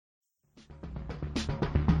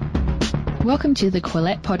Welcome to the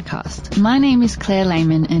Quillette podcast. My name is Claire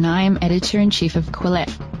Lehman and I am Editor-in-Chief of Quillette.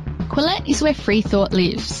 Quillette is where free thought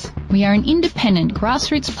lives. We are an independent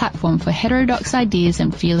grassroots platform for heterodox ideas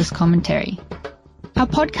and fearless commentary. Our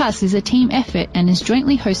podcast is a team effort and is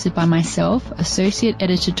jointly hosted by myself, Associate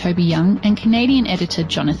Editor Toby Young, and Canadian Editor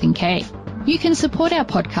Jonathan Kay. You can support our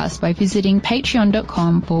podcast by visiting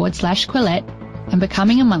patreon.com/Quillette and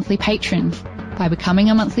becoming a monthly patron. By becoming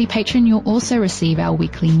a monthly patron, you'll also receive our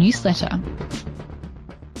weekly newsletter.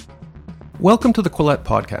 Welcome to the Quillette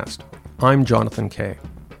podcast. I'm Jonathan Kay.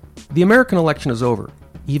 The American election is over.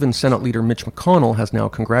 Even Senate Leader Mitch McConnell has now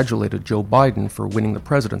congratulated Joe Biden for winning the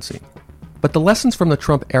presidency. But the lessons from the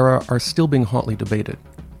Trump era are still being hotly debated,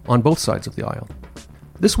 on both sides of the aisle.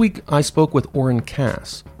 This week, I spoke with Oren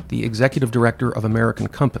Cass, the Executive Director of American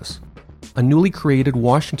Compass, a newly created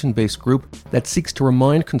Washington-based group that seeks to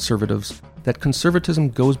remind conservatives that conservatism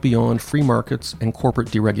goes beyond free markets and corporate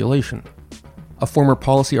deregulation. A former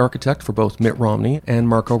policy architect for both Mitt Romney and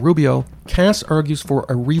Marco Rubio, Cass argues for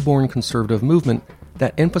a reborn conservative movement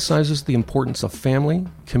that emphasizes the importance of family,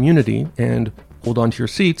 community, and, hold on to your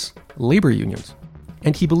seats, labor unions.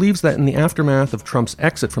 And he believes that in the aftermath of Trump's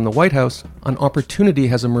exit from the White House, an opportunity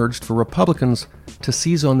has emerged for Republicans to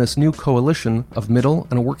seize on this new coalition of middle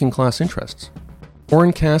and working class interests.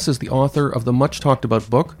 Oren Cass is the author of the much-talked-about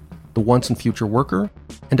book, The Once and Future Worker,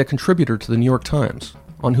 and a contributor to the New York Times,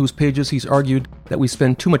 on whose pages he's argued that we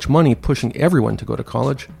spend too much money pushing everyone to go to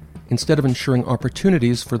college instead of ensuring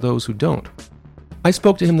opportunities for those who don't. I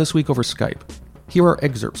spoke to him this week over Skype. Here are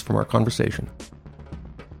excerpts from our conversation.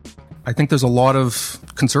 I think there's a lot of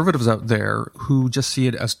conservatives out there who just see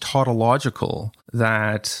it as tautological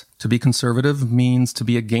that to be conservative means to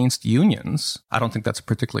be against unions. I don't think that's a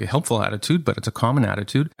particularly helpful attitude, but it's a common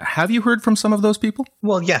attitude. Have you heard from some of those people?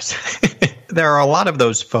 Well, yes. There are a lot of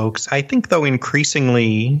those folks. I think, though,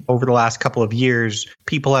 increasingly over the last couple of years,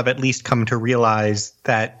 people have at least come to realize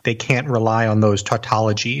that they can't rely on those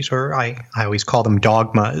tautologies, or I always call them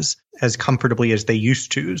dogmas, as comfortably as they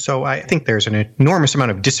used to. So I think there's an enormous amount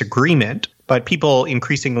of disagreement, but people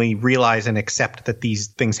increasingly realize and accept that these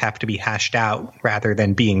things have to be hashed out rather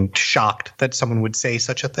than being shocked that someone would say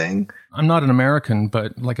such a thing. I'm not an American,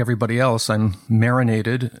 but like everybody else, I'm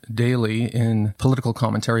marinated daily in political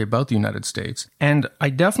commentary about the United States. And I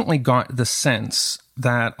definitely got the sense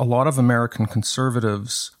that a lot of American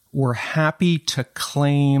conservatives were happy to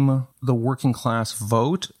claim the working class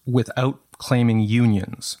vote without claiming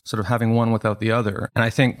unions, sort of having one without the other. And I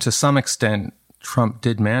think to some extent, Trump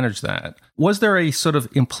did manage that. Was there a sort of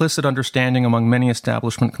implicit understanding among many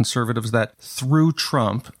establishment conservatives that through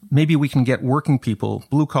Trump, maybe we can get working people,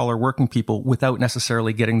 blue-collar working people, without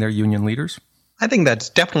necessarily getting their union leaders? I think that's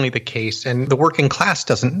definitely the case. And the working class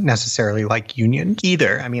doesn't necessarily like unions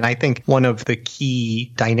either. I mean, I think one of the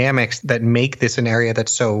key dynamics that make this an area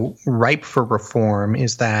that's so ripe for reform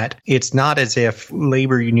is that it's not as if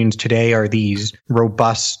labor unions today are these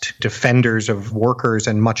robust defenders of workers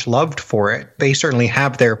and much loved for it. They certainly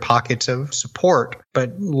have their pockets of support,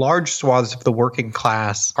 but large swaths of the working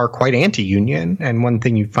class are quite anti-union. And one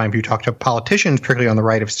thing you find if you talk to politicians, particularly on the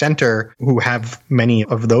right of center, who have many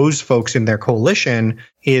of those folks in their coalition,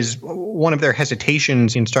 is one of their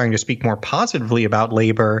hesitations in starting to speak more positively about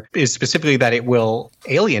labor is specifically that it will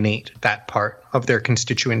alienate that part of their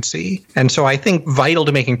constituency. And so I think vital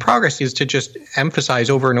to making progress is to just emphasize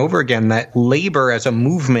over and over again that labor as a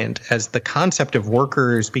movement, as the concept of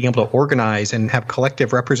workers being able to organize and have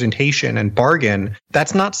collective representation and bargain,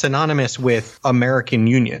 that's not synonymous with American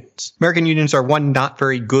unions. American unions are one not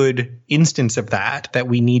very good instance of that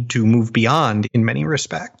we need to move beyond in many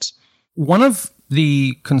respects. One of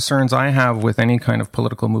the concerns I have with any kind of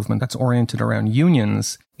political movement that's oriented around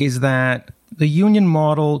unions is that the union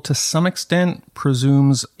model, to some extent,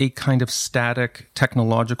 presumes a kind of static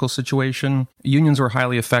technological situation. Unions were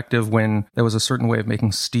highly effective when there was a certain way of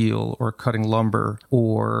making steel or cutting lumber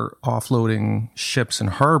or offloading ships in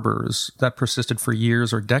harbors that persisted for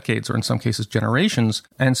years or decades, or in some cases generations.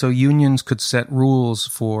 And so unions could set rules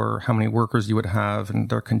for how many workers you would have and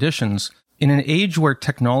their conditions. In an age where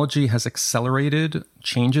technology has accelerated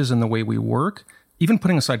changes in the way we work, even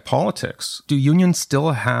putting aside politics, do unions still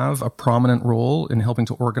have a prominent role in helping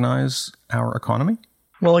to organize our economy?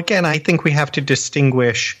 Well, again, I think we have to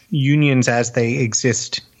distinguish unions as they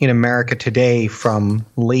exist in America today from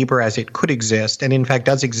labor as it could exist, and in fact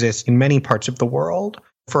does exist in many parts of the world.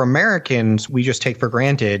 For Americans, we just take for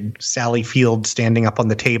granted Sally Field standing up on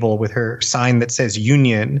the table with her sign that says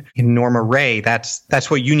union in Norma Rae. That's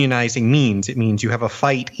what unionizing means. It means you have a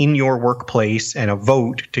fight in your workplace and a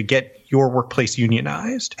vote to get your workplace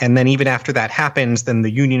unionized. And then even after that happens, then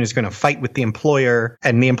the union is going to fight with the employer.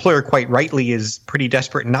 And the employer, quite rightly, is pretty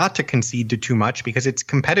desperate not to concede to too much because its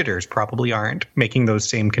competitors probably aren't making those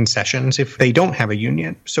same concessions if they don't have a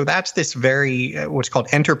union. So that's this very, what's called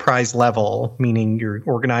enterprise level, meaning you're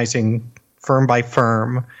organizing firm by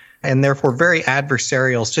firm, and therefore very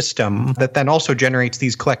adversarial system that then also generates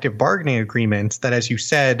these collective bargaining agreements that, as you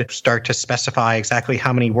said, start to specify exactly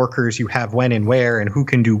how many workers you have when and where and who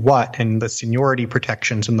can do what and the seniority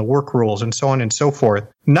protections and the work rules and so on and so forth.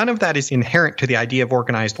 None of that is inherent to the idea of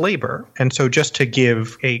organized labor. And so just to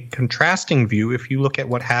give a contrasting view, if you look at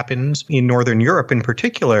what happens in Northern Europe in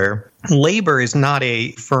particular, labor is not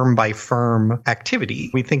a firm by firm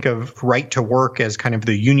activity. We think of right to work as kind of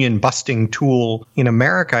the union busting tool in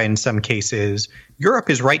America in some cases.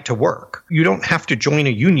 Europe is right to work. You don't have to join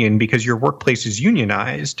a union because your workplace is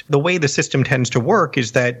unionized. The way the system tends to work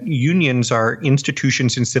is that unions are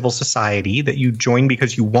institutions in civil society that you join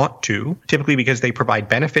because you want to, typically because they provide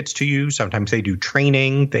benefits to you. Sometimes they do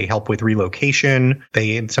training. They help with relocation.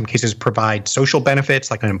 They, in some cases, provide social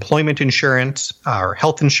benefits like unemployment insurance or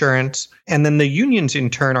health insurance. And then the unions,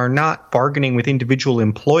 in turn, are not bargaining with individual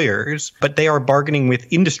employers, but they are bargaining with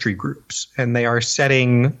industry groups. And they are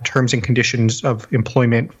setting terms and conditions of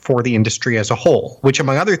employment for the industry as a whole, which,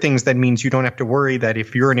 among other things, then means you don't have to worry that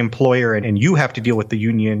if you're an employer and you have to deal with the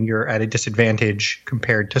union, you're at a disadvantage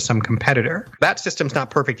compared to some competitor. That system's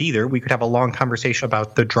not perfect either. We could have a long conversation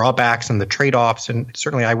about the drawbacks and the trade-offs. And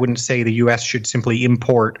certainly I wouldn't say the U.S. should simply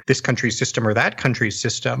import this country's system or that country's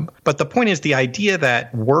system. But the point is the idea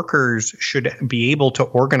that workers should be able to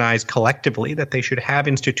organize collectively, that they should have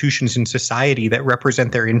institutions in society that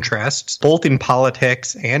represent their interests, both in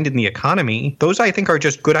politics and in the economy, those I think are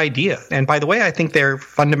just good ideas. And by the way, I think they're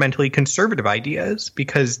fundamentally conservative ideas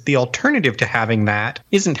because the alternative to having that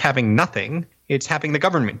isn't having nothing, it's having the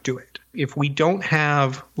government do it. If we don't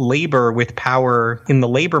have labor with power in the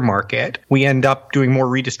labor market, we end up doing more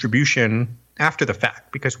redistribution after the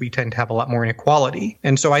fact because we tend to have a lot more inequality.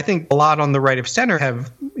 And so I think a lot on the right of center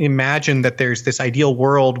have imagined that there's this ideal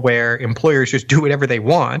world where employers just do whatever they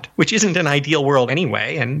want, which isn't an ideal world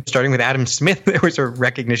anyway. And starting with Adam Smith, there was a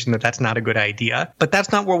recognition that that's not a good idea. But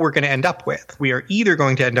that's not what we're going to end up with. We are either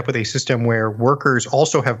going to end up with a system where workers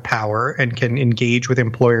also have power and can engage with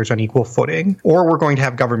employers on equal footing, or we're going to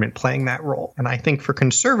have government playing that role. And I think for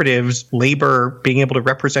conservatives, labor being able to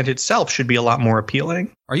represent itself should be a lot more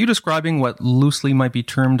appealing. Are you describing what loosely might be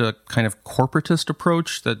termed a kind of corporatist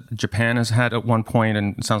approach that Japan has had at one point,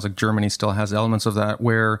 and it sounds like Germany still has elements of that,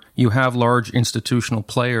 where you have large institutional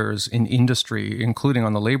players in industry, including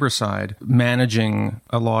on the labor side, managing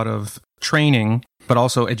a lot of training, but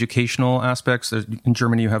also educational aspects? In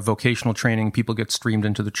Germany, you have vocational training. People get streamed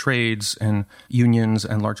into the trades, and unions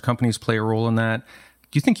and large companies play a role in that.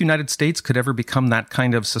 Do you think United States could ever become that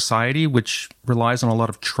kind of society, which relies on a lot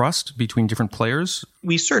of trust between different players?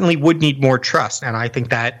 We certainly would need more trust. And I think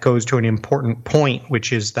that goes to an important point,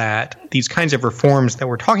 which is that these kinds of reforms that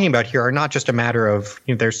we're talking about here are not just a matter of,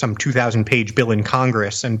 there's some 2,000-page bill in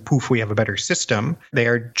Congress and poof, we have a better system. They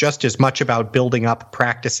are just as much about building up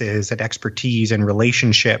practices and expertise and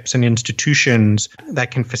relationships and institutions that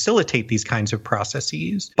can facilitate these kinds of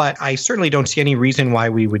processes. But I certainly don't see any reason why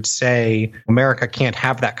we would say America can't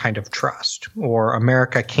have that kind of trust, or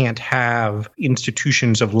America can't have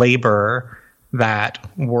institutions of labor that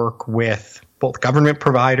work with both government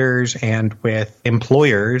providers and with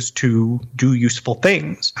employers to do useful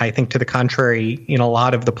things. I think to the contrary, in a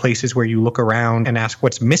lot of the places where you look around and ask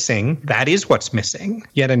what's missing, that is what's missing.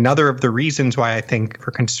 Yet another of the reasons why I think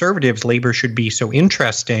for conservatives, labor should be so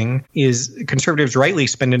interesting is conservatives rightly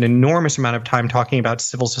spend an enormous amount of time talking about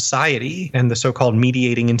civil society and the so-called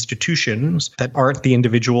mediating institutions that aren't the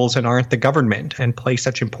individuals and aren't the government and play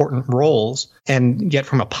such important roles. And yet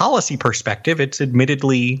from a policy perspective, it's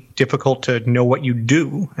admittedly difficult to know what you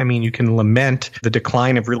do. I mean, you can lament the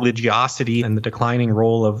decline of religiosity and the declining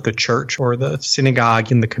role of the church or the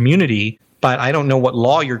synagogue in the community, but I don't know what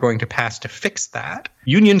law you're going to pass to fix that.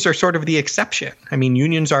 Unions are sort of the exception. I mean,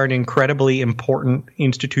 unions are an incredibly important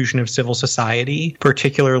institution of civil society,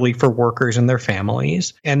 particularly for workers and their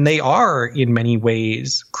families. And they are, in many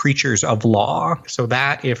ways, creatures of law. So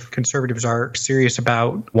that if conservatives are serious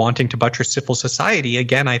about wanting to buttress civil society,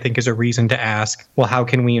 again, I think is a reason to ask, well, how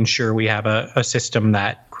can we ensure we have a system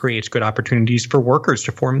that creates good opportunities for workers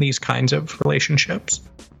to form these kinds of relationships?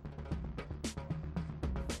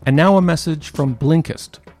 And now a message from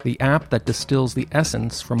Blinkist, the app that distills the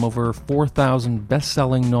essence from over 4,000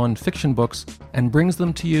 best-selling nonfiction books and brings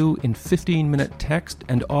them to you in 15-minute text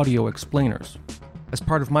and audio explainers. As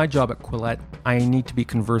part of my job at Quillette, I need to be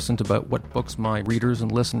conversant about what books my readers and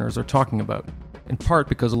listeners are talking about, in part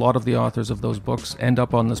because a lot of the authors of those books end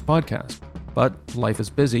up on this podcast. But life is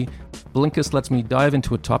busy. Blinkist lets me dive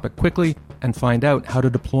into a topic quickly and find out how to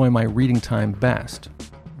deploy my reading time best.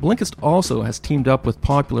 Blinkist also has teamed up with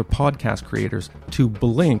popular podcast creators to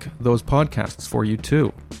blink those podcasts for you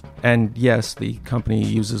too. And yes, the company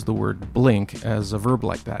uses the word blink as a verb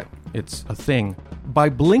like that. It's a thing. By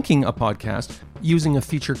blinking a podcast using a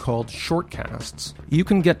feature called shortcasts, you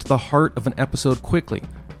can get to the heart of an episode quickly,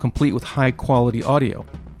 complete with high-quality audio.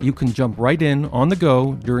 You can jump right in on the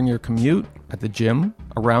go during your commute, at the gym,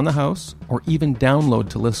 around the house, or even download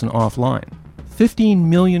to listen offline. 15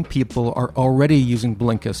 million people are already using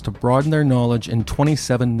Blinkist to broaden their knowledge in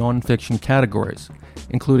 27 nonfiction categories,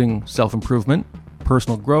 including self-improvement,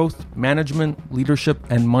 personal growth, management, leadership,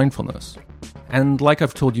 and mindfulness. And like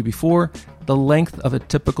I've told you before, the length of a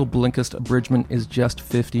typical Blinkist abridgment is just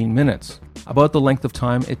 15 minutes, about the length of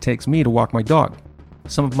time it takes me to walk my dog.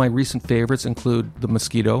 Some of my recent favorites include The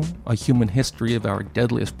Mosquito, A Human History of Our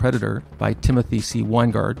Deadliest Predator by Timothy C.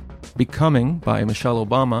 Weingard, Becoming by Michelle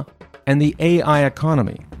Obama, and The AI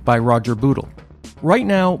Economy by Roger Bootle. Right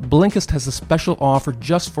now, Blinkist has a special offer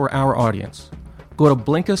just for our audience. Go to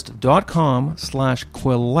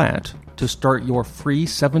Blinkist.com/Quillette to start your free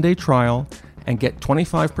 7-day trial and get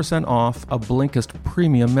 25% off a Blinkist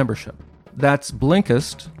premium membership. That's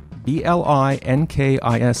Blinkist,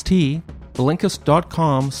 Blinkist,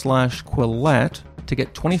 Blinkist.com/Quillette to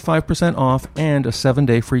get 25% off and a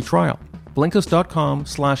 7-day free trial.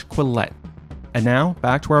 Blinkist.com/Quillette. And now,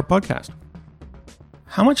 back to our podcast.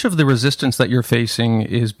 How much of the resistance that you're facing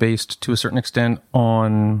is based, to a certain extent,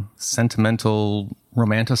 on sentimental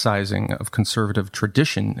romanticizing of conservative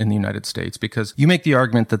tradition in the United States? Because you make the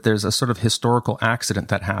argument that there's a sort of historical accident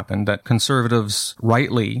that happened, that conservatives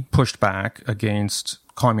rightly pushed back against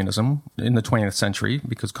communism in the 20th century,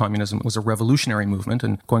 because communism was a revolutionary movement.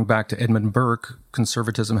 And going back to Edmund Burke,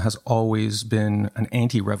 conservatism has always been an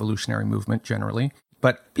anti-revolutionary movement generally.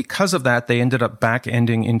 But because of that, they ended up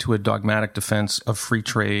back-ending into a dogmatic defense of free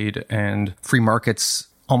trade and free markets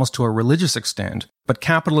almost to a religious extent. But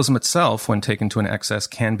capitalism itself, when taken to an excess,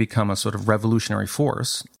 can become a sort of revolutionary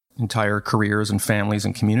force. Entire careers and families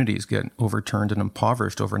and communities get overturned and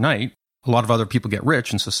impoverished overnight. A lot of other people get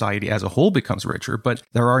rich and society as a whole becomes richer, but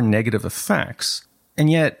there are negative effects. And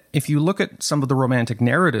yet, if you look at some of the romantic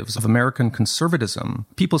narratives of American conservatism,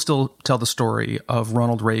 people still tell the story of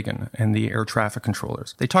Ronald Reagan and the air traffic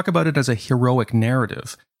controllers. They talk about it as a heroic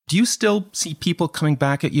narrative. Do you still see people coming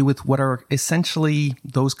back at you with what are essentially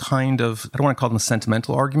those kind of, I don't want to call them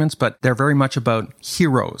sentimental arguments, but they're very much about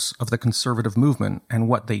heroes of the conservative movement and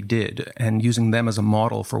what they did, and using them as a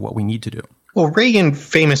model for what we need to do? Well, Reagan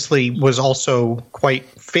famously was also quite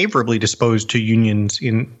favorably disposed to unions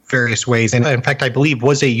in various ways. And in fact, I believe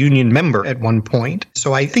was a union member at one point.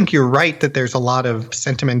 So I think you're right that there's a lot of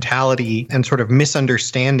sentimentality and sort of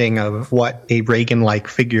misunderstanding of what a Reagan-like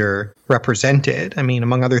figure represented. I mean,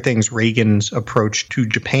 among other things, Reagan's approach to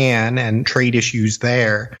Japan and trade issues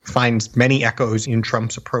there finds many echoes in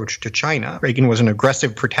Trump's approach to China. Reagan was an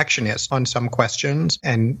aggressive protectionist on some questions,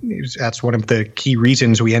 and that's one of the key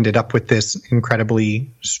reasons we ended up with this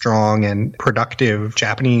incredibly strong and productive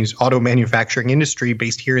Japanese auto manufacturing industry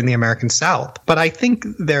based here in the American South. But I think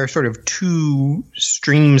there are sort of two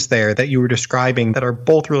streams there that you were describing that are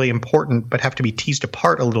both really important but have to be teased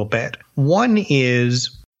apart a little bit. One is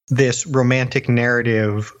this romantic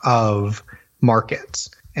narrative of markets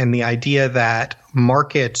and the idea that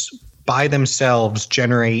markets by themselves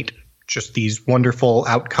generate just these wonderful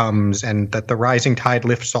outcomes, and that the rising tide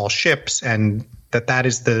lifts all ships, and that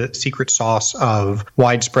is the secret sauce of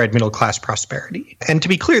widespread middle-class prosperity. And to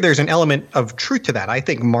be clear, there's an element of truth to that. I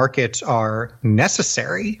think markets are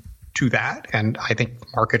necessary to that, and I think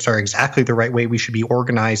markets are exactly the right way we should be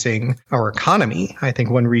organizing our economy. I think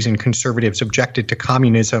one reason conservatives objected to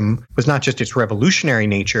communism was not just its revolutionary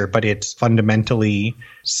nature, but its fundamentally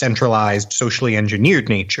centralized, socially engineered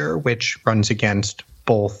nature, which runs against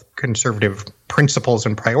both conservative principles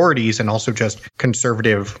and priorities and also just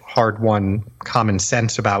conservative, hard-won common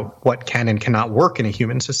sense about what can and cannot work in a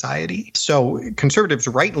human society. So conservatives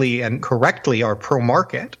rightly and correctly are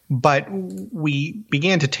pro-market, but we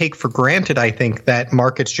began to take for granted, I think, that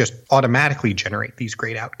markets just automatically generate these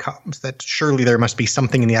great outcomes, that surely there must be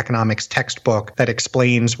something in the economics textbook that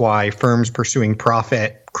explains why firms pursuing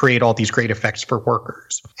profit create all these great effects for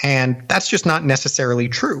workers. And that's just not necessarily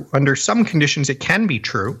true. Under some conditions, it can be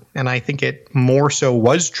true. And I think it more so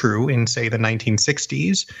was true in, say, the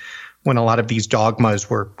 1960s, when a lot of these dogmas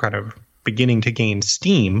were kind of beginning to gain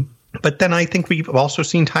steam. But then I think we've also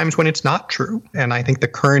seen times when it's not true. And I think the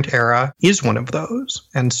current era is one of those.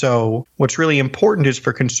 And so what's really important is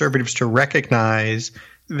for conservatives to recognize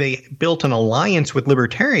they built an alliance with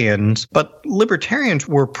libertarians, but libertarians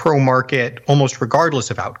were pro-market almost regardless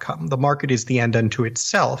of outcome. The market is the end unto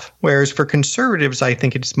itself. Whereas for conservatives, I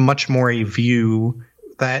think it's much more a view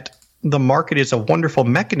that the market is a wonderful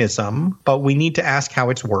mechanism, but we need to ask how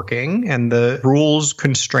it's working, and the rules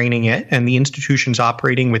constraining it and the institutions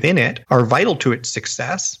operating within it are vital to its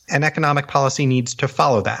success, and economic policy needs to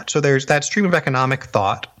follow that. So there's that stream of economic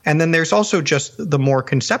thought. And then there's also just the more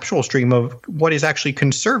conceptual stream of what is actually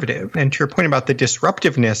conservative. And to your point about the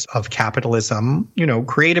disruptiveness of capitalism,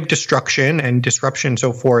 creative destruction and disruption and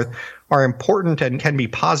so forth are important and can be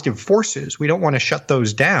positive forces. We don't want to shut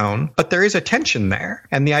those down, but there is a tension there.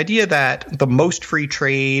 And the idea that the most free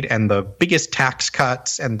trade and the biggest tax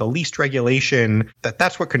cuts and the least regulation,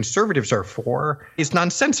 that's what conservatives are for, is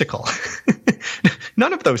nonsensical.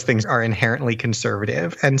 None of those things are inherently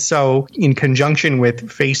conservative. And so in conjunction with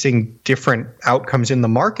facing different outcomes in the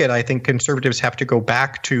market, I think conservatives have to go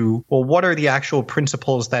back to, well, what are the actual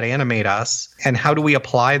principles that animate us? And how do we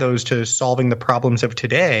apply those to solving the problems of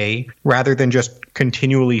today, rather than just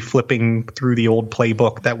continually flipping through the old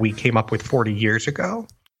playbook that we came up with 40 years ago?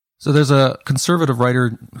 So there's a conservative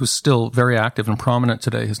writer who's still very active and prominent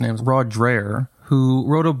today. His name is Rod Dreher, who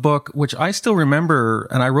wrote a book which I still remember,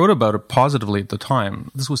 and I wrote about it positively at the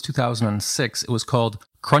time. This was 2006. It was called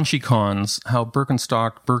Crunchy Cons, how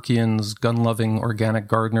Birkenstock, Burkeans, gun-loving organic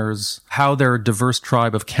gardeners, how their diverse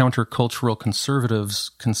tribe of countercultural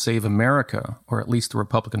conservatives can save America, or at least the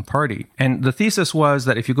Republican Party. And the thesis was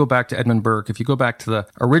that if you go back to Edmund Burke, if you go back to the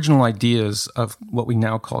original ideas of what we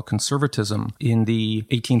now call conservatism in the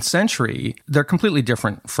 18th century, they're completely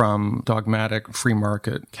different from dogmatic free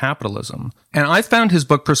market capitalism. And I found his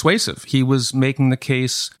book persuasive. He was making the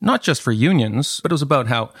case not just for unions, but it was about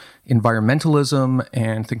how environmentalism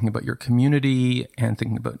and thinking about your community and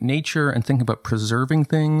thinking about nature and thinking about preserving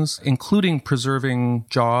things, including preserving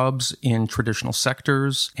jobs in traditional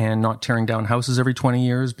sectors and not tearing down houses every 20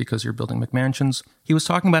 years because you're building McMansions. He was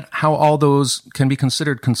talking about how all those can be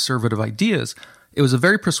considered conservative ideas. It was a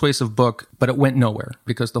very persuasive book, but it went nowhere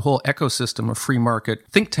because the whole ecosystem of free market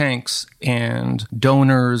think tanks and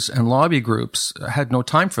donors and lobby groups had no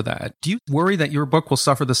time for that. Do you worry that your book will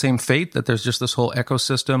suffer the same fate, that there's just this whole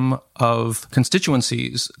ecosystem of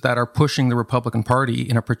constituencies that are pushing the Republican Party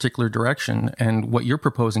in a particular direction, and what you're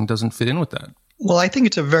proposing doesn't fit in with that? Well, I think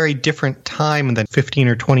it's a very different time than 15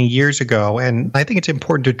 or 20 years ago. And I think it's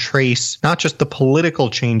important to trace not just the political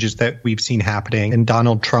changes that we've seen happening, and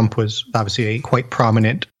Donald Trump was obviously a quite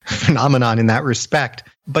prominent phenomenon in that respect,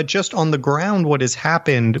 but just on the ground, what has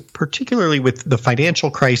happened, particularly with the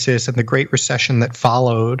financial crisis and the Great Recession that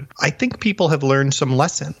followed, I think people have learned some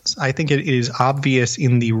lessons. I think it is obvious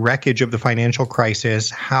in the wreckage of the financial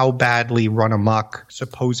crisis how badly run amok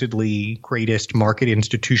supposedly greatest market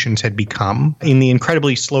institutions had become. In the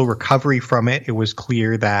incredibly slow recovery from it, it was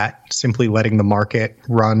clear that simply letting the market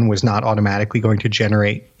run was not automatically going to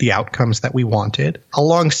generate the outcomes that we wanted.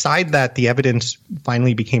 Alongside that, the evidence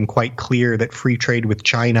finally became quite clear that free trade with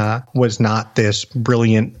China was not this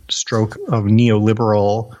brilliant stroke of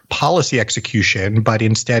neoliberal policy execution, but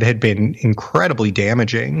instead had been incredibly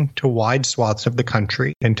damaging to wide swaths of the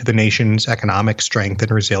country and to the nation's economic strength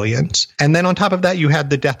and resilience. And then on top of that, you had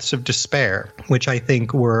the deaths of despair, which I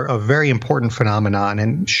think were a very important phenomenon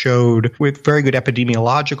and showed with very good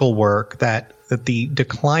epidemiological work that the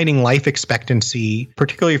declining life expectancy,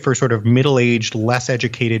 particularly for sort of middle-aged, less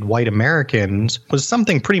educated white Americans, was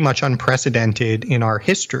something pretty much unprecedented in our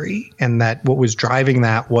history. And that what was driving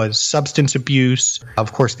that was substance abuse,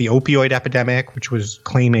 of course, the opioid epidemic, which was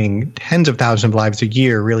claiming tens of thousands of lives a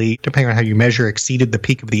year, really, depending on how you measure, exceeded the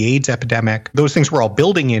peak of the AIDS epidemic. Those things were all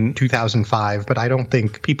building in 2005, but I don't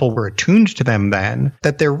think people were attuned to them then,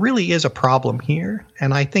 that there really is a problem here.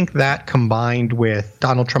 And I think that combined with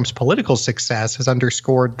Donald Trump's political success has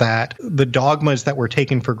underscored that the dogmas that were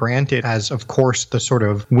taken for granted as, of course, the sort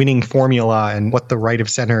of winning formula and what the right of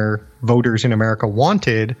center voters in America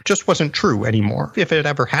wanted just wasn't true anymore, if it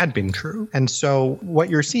ever had been true. And so what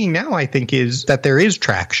you're seeing now, I think, is that there is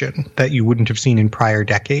traction that you wouldn't have seen in prior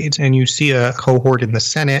decades. And you see a cohort in the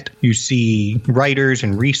Senate, you see writers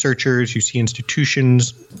and researchers, you see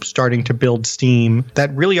institutions starting to build steam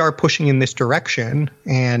that really are pushing in this direction.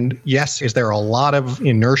 And yes, is there a lot of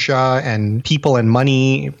inertia and people and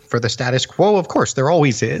money for the status quo? Of course, there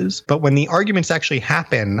always is. But when the arguments actually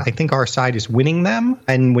happen, I think our side is winning them.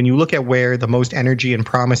 And when you look at where the most energy and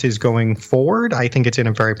promise is going forward, I think it's in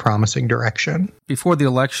a very promising direction. Before the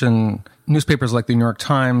election, newspapers like the New York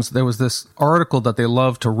Times, there was this article that they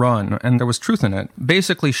loved to run, and there was truth in it,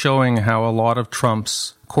 basically showing how a lot of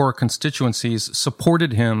Trump's core constituencies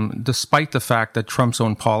supported him despite the fact that Trump's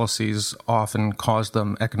own policies often caused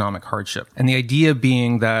them economic hardship. And the idea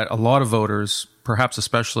being that a lot of voters, perhaps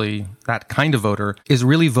especially that kind of voter, is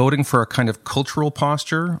really voting for a kind of cultural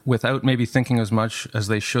posture without maybe thinking as much as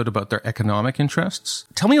they should about their economic interests.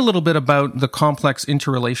 Tell me a little bit about the complex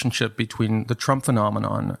interrelationship between the Trump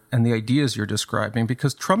phenomenon and the ideas you're describing,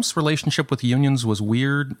 because Trump's relationship with unions was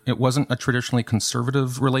weird. It wasn't a traditionally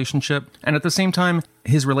conservative relationship. And at the same time,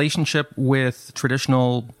 his relationship with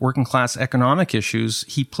traditional working class economic issues,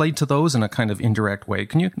 he played to those in a kind of indirect way.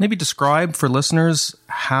 Can you maybe describe for listeners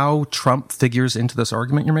how Trump figures into this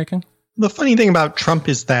argument you're making? The funny thing about Trump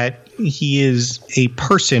is that he is a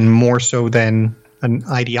person more so than an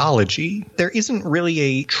ideology. There isn't really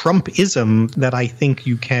a Trumpism that I think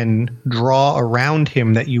you can draw around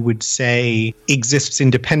him that you would say exists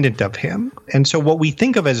independent of him. And so what we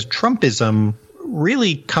think of as Trumpism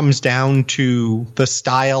really comes down to the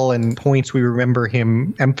style and points we remember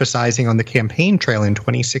him emphasizing on the campaign trail in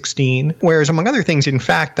 2016. Whereas, among other things, in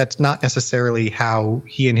fact, that's not necessarily how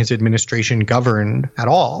he and his administration governed at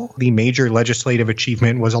all. The major legislative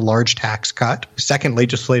achievement was a large tax cut. Second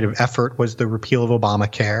legislative effort was the repeal of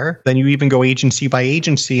Obamacare. Then you even go agency by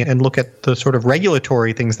agency and look at the sort of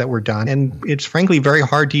regulatory things that were done. And it's frankly very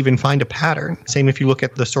hard to even find a pattern. Same if you look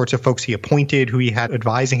at the sorts of folks he appointed, who he had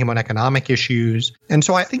advising him on economic issues. And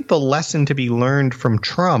so I think the lesson to be learned from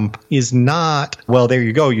Trump is not, well, there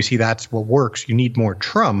you go, you see, that's what works, you need more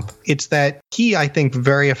Trump. It's that he, I think,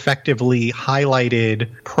 very effectively highlighted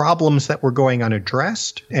problems that were going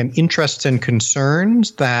unaddressed and interests and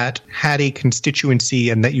concerns that had a constituency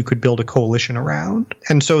and that you could build a coalition around.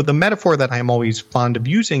 And so the metaphor that I'm always fond of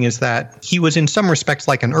using is that he was in some respects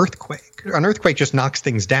like an earthquake. An earthquake just knocks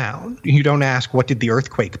things down. You don't ask, what did the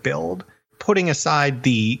earthquake build? Putting aside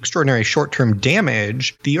the extraordinary short-term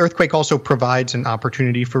damage, the earthquake also provides an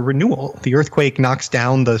opportunity for renewal. The earthquake knocks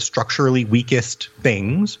down the structurally weakest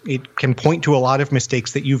things. It can point to a lot of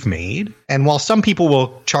mistakes that you've made. And while some people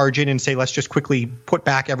will charge in and say, let's just quickly put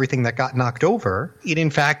back everything that got knocked over, it in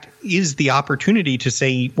fact is the opportunity to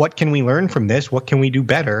say, what can we learn from this? What can we do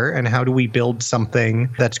better? And how do we build something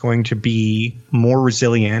that's going to be more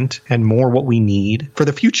resilient and more what we need for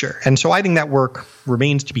the future? And so I think that work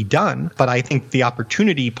remains to be done. But I think the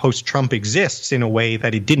opportunity post-Trump exists in a way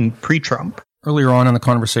that it didn't pre-Trump. Earlier on in the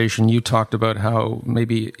conversation, you talked about how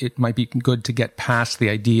maybe it might be good to get past the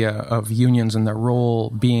idea of unions and their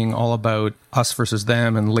role being all about us versus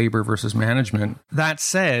them and labor versus management. That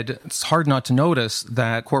said, it's hard not to notice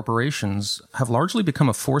that corporations have largely become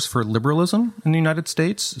a force for liberalism in the United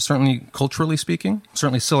States, certainly culturally speaking.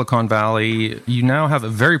 Certainly Silicon Valley, you now have a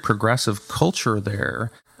very progressive culture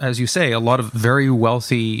there. As you say, a lot of very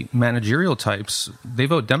wealthy managerial types, they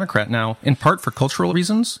vote Democrat now, in part for cultural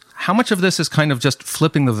reasons. How much of this is kind of just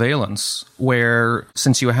flipping the valence, where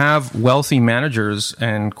since you have wealthy managers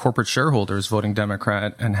and corporate shareholders voting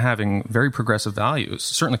Democrat and having very progressive values,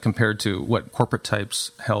 certainly compared to what corporate types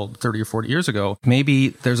held 30 or 40 years ago, maybe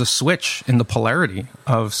there's a switch in the polarity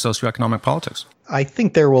of socioeconomic politics? I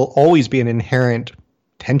think there will always be an inherent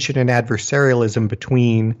tension and adversarialism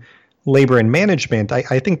between labor and management.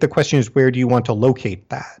 I think the question is, where do you want to locate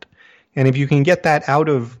that? And if you can get that out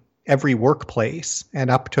of every workplace and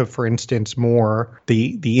up to, for instance, more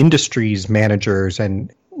the industry's managers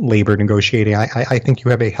and labor negotiating, I think you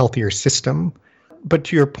have a healthier system. But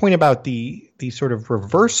to your point about the sort of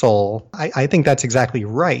reversal, I think that's exactly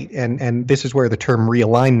right. And this is where the term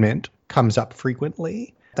realignment comes up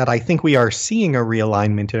frequently, that I think we are seeing a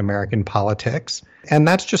realignment in American politics. And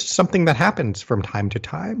that's just something that happens from time to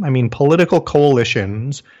time. I mean, political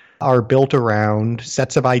coalitions are built around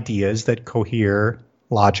sets of ideas that cohere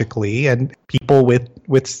logically and people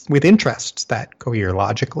with interests that cohere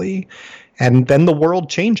logically. And then the world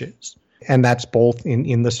changes. And that's both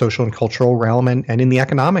in the social and cultural realm and in the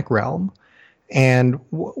economic realm. And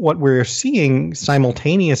what we're seeing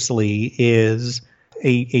simultaneously is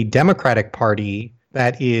a Democratic Party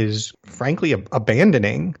that is, frankly,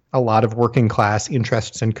 abandoning a lot of working class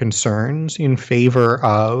interests and concerns in favor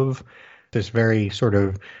of this very sort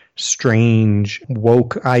of strange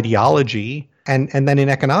woke ideology. And then in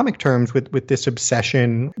economic terms, with this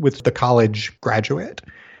obsession with the college graduate.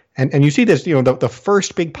 And you see this, the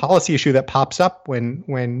first big policy issue that pops up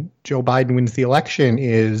when Joe Biden wins the election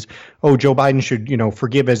is, Joe Biden should,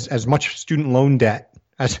 forgive as much student loan debt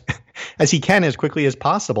as he can as quickly as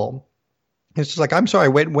possible. It's just like, I'm sorry,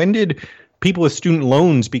 when did people with student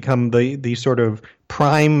loans become the sort of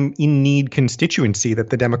prime in-need constituency that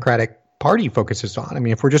the Democratic party focuses on. I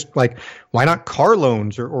mean, if we're just like, why not car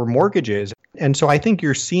loans or mortgages? And so I think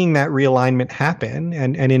you're seeing that realignment happen.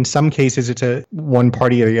 And in some cases, it's a one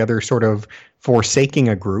party or the other sort of forsaking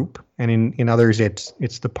a group. And in others, it's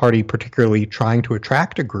the party particularly trying to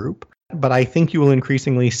attract a group. But I think you will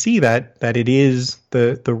increasingly see that it is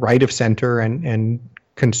the right of center and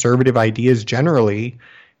conservative ideas generally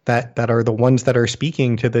that are the ones that are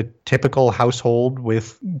speaking to the typical household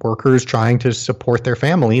with workers trying to support their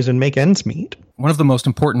families and make ends meet. One of the most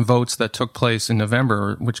important votes that took place in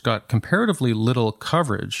November, which got comparatively little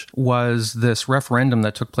coverage, was this referendum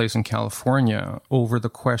that took place in California over the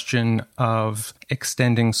question of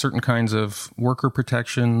extending certain kinds of worker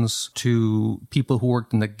protections to people who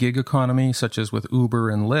worked in the gig economy, such as with Uber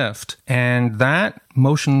and Lyft. And that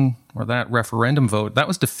motion or that referendum vote, that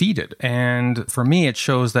was defeated. And for me, it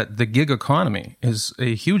shows that the gig economy is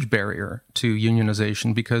a huge barrier to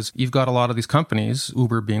unionization because you've got a lot of these companies,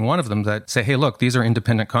 Uber being one of them, that say, hey, look, these are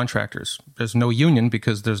independent contractors. There's no union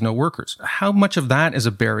because there's no workers. How much of that is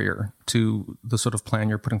a barrier to the sort of plan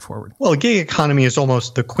you're putting forward? Well, gig economy is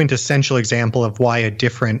almost the quintessential example of why a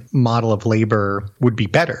different model of labor would be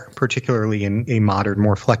better, particularly in a modern,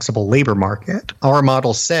 more flexible labor market. Our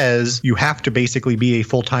model says you have to basically be a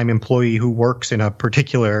full-time employee who works in a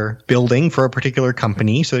particular building for a particular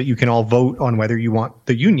company so that you can all vote on whether you want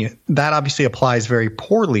the union. That obviously applies very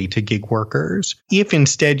poorly to gig workers. If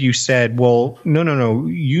instead you said, well, no,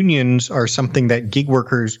 unions are something that gig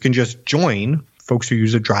workers can just join. Folks who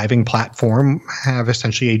use a driving platform have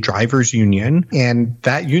essentially a driver's union, and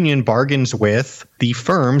that union bargains with the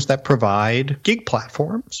firms that provide gig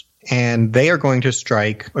platforms. And they are going to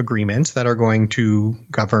strike agreements that are going to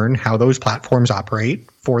govern how those platforms operate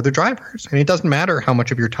for the drivers. And it doesn't matter how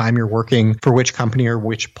much of your time you're working for which company or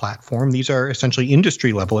which platform. These are essentially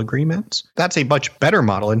industry level agreements. That's a much better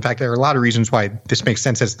model. In fact, there are a lot of reasons why this makes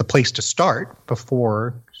sense as the place to start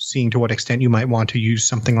before seeing to what extent you might want to use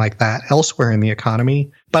something like that elsewhere in the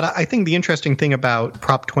economy. But I think the interesting thing about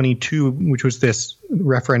Prop 22, which was this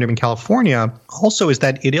referendum in California, also is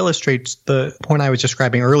that it illustrates the point I was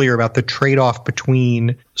describing earlier about the trade-off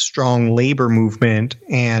between strong labor movement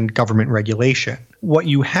and government regulation. What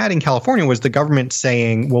you had in California was the government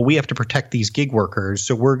saying, well, we have to protect these gig workers,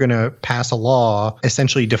 so we're going to pass a law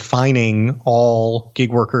essentially defining all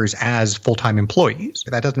gig workers as full-time employees.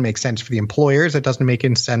 That doesn't make sense for the employers. It doesn't make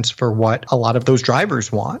any sense for what a lot of those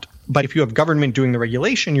drivers want. But if you have government doing the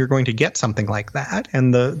regulation, you're going to get something like that.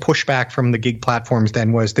 And the pushback from the gig platforms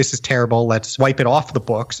then was, this is terrible. Let's wipe it off the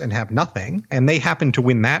books and have nothing. And they happened to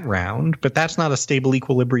win that round, but that's not a stable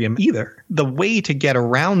equilibrium either. The way to get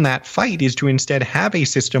around that fight is to instead have a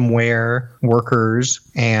system where workers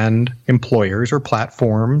and employers or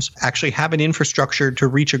platforms actually have an infrastructure to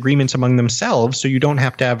reach agreements among themselves, so you don't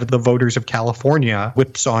have to have the voters of California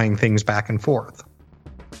whipsawing things back and forth.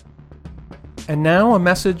 And now a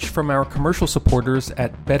message from our commercial supporters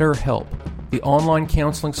at BetterHelp, the online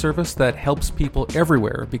counseling service that helps people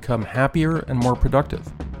everywhere become happier and more productive.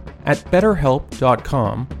 At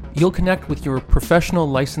BetterHelp.com, you'll connect with your professional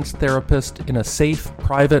licensed therapist in a safe,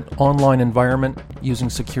 private, online environment using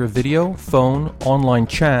secure video, phone, online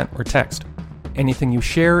chat, or text. Anything you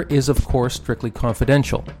share is, of course, strictly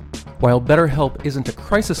confidential. While BetterHelp isn't a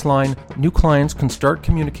crisis line, new clients can start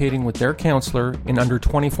communicating with their counselor in under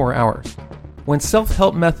 24 hours. When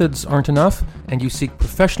self-help methods aren't enough and you seek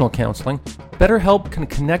professional counseling, BetterHelp can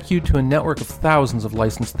connect you to a network of thousands of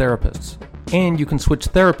licensed therapists. And you can switch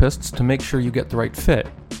therapists to make sure you get the right fit.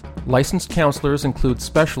 Licensed counselors include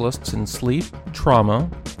specialists in sleep,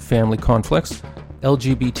 trauma, family conflicts,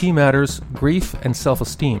 LGBT matters, grief, and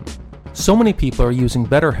self-esteem. So many people are using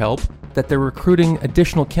BetterHelp that they're recruiting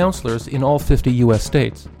additional counselors in all 50 U.S.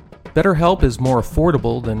 states. BetterHelp is more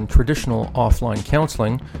affordable than traditional offline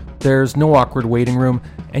counseling. There's no awkward waiting room,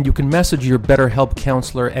 and you can message your BetterHelp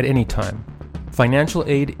counselor at any time. Financial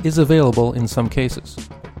aid is available in some cases.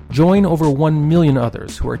 Join over 1 million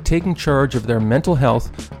others who are taking charge of their mental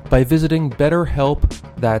health by visiting BetterHelp,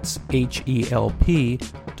 that's HELP.com.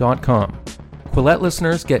 Quillette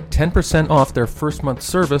listeners get 10% off their first month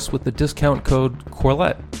service with the discount code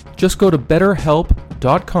Quillette. Just go to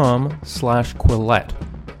betterhelp.com/Quillette.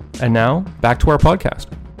 And now, back to our podcast.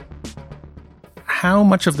 How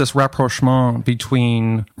much of this rapprochement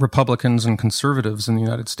between Republicans and conservatives in the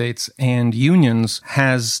United States and unions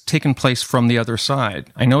has taken place from the other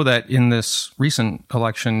side? I know that in this recent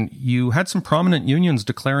election, you had some prominent unions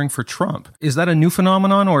declaring for Trump. Is that a new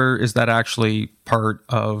phenomenon, or is that actually part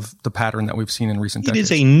of the pattern that we've seen in recent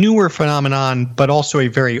decades? It is a newer phenomenon, but also a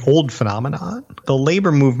very old phenomenon. The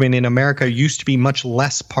labor movement in America used to be much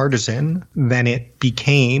less partisan than it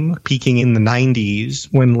became, peaking in the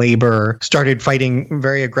 90s when labor started fighting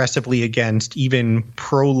very aggressively against even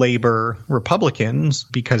pro-labor Republicans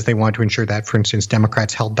because they wanted to ensure that, for instance,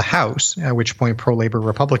 Democrats held the House, at which point pro-labor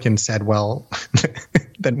Republicans said, well,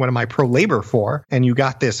 then what am I pro-labor for? And you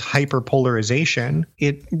got this hyper-polarization.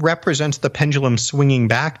 It represents the pendulum swinging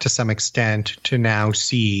back to some extent to now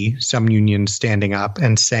see some unions standing up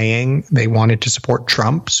and saying they wanted to support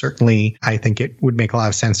Trump. Certainly, I think it would make a lot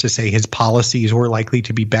of sense to say his policies were likely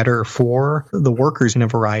to be better for the workers in a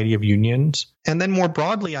variety of unions. And then more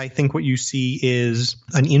broadly, I think what you see is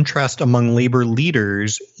an interest among labor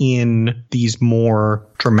leaders in these more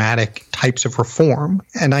dramatic types of reform.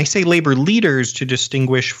 And I say labor leaders to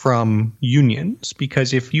distinguish from unions,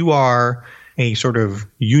 because if you are a sort of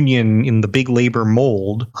union in the big labor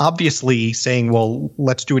mold, obviously saying, well,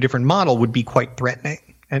 let's do a different model would be quite threatening.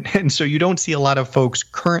 And so you don't see a lot of folks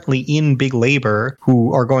currently in big labor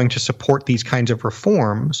who are going to support these kinds of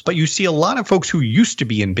reforms, but you see a lot of folks who used to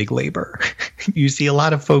be in big labor. You see a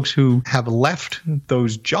lot of folks who have left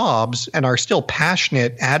those jobs and are still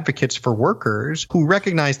passionate advocates for workers who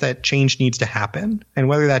recognize that change needs to happen. And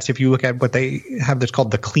whether that's if you look at what they have that's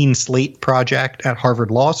called the Clean Slate Project at Harvard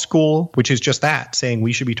Law School, which is just that, saying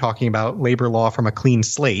we should be talking about labor law from a clean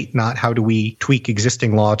slate, not how do we tweak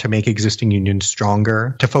existing law to make existing unions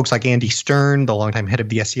stronger. To folks like Andy Stern, the longtime head of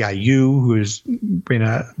the SEIU, who has been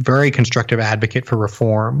a very constructive advocate for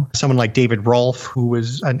reform. Someone like David Rolfe, who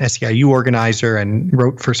was an SEIU organizer and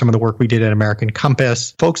wrote for some of the work we did at American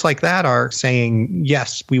Compass. Folks like that are saying,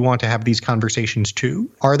 yes, we want to have these conversations too.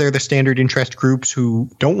 Are there the standard interest groups who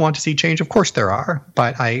don't want to see change? Of course there are.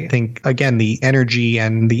 But I think, again, the energy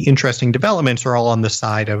and the interesting developments are all on the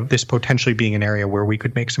side of this potentially being an area where we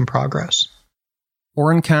could make some progress.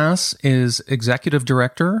 Oren Cass is executive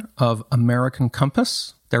director of American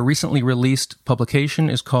Compass. Their recently released publication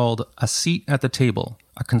is called A Seat at the Table,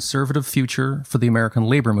 A Conservative Future for the American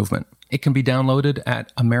Labor Movement. It can be downloaded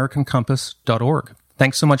at americancompass.org.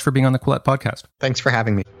 Thanks so much for being on the Quillette podcast. Thanks for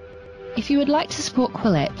having me. If you would like to support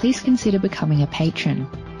Quillette, please consider becoming a patron.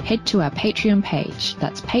 Head to our Patreon page.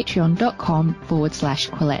 That's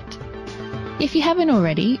patreon.com/Quillette. If you haven't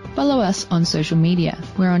already, follow us on social media.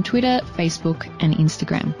 We're on Twitter, Facebook, and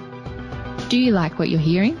Instagram. Do you like what you're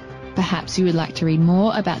hearing? Perhaps you would like to read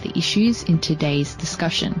more about the issues in today's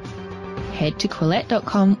discussion. Head to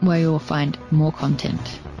Quillette.com where you will find more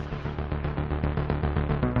content.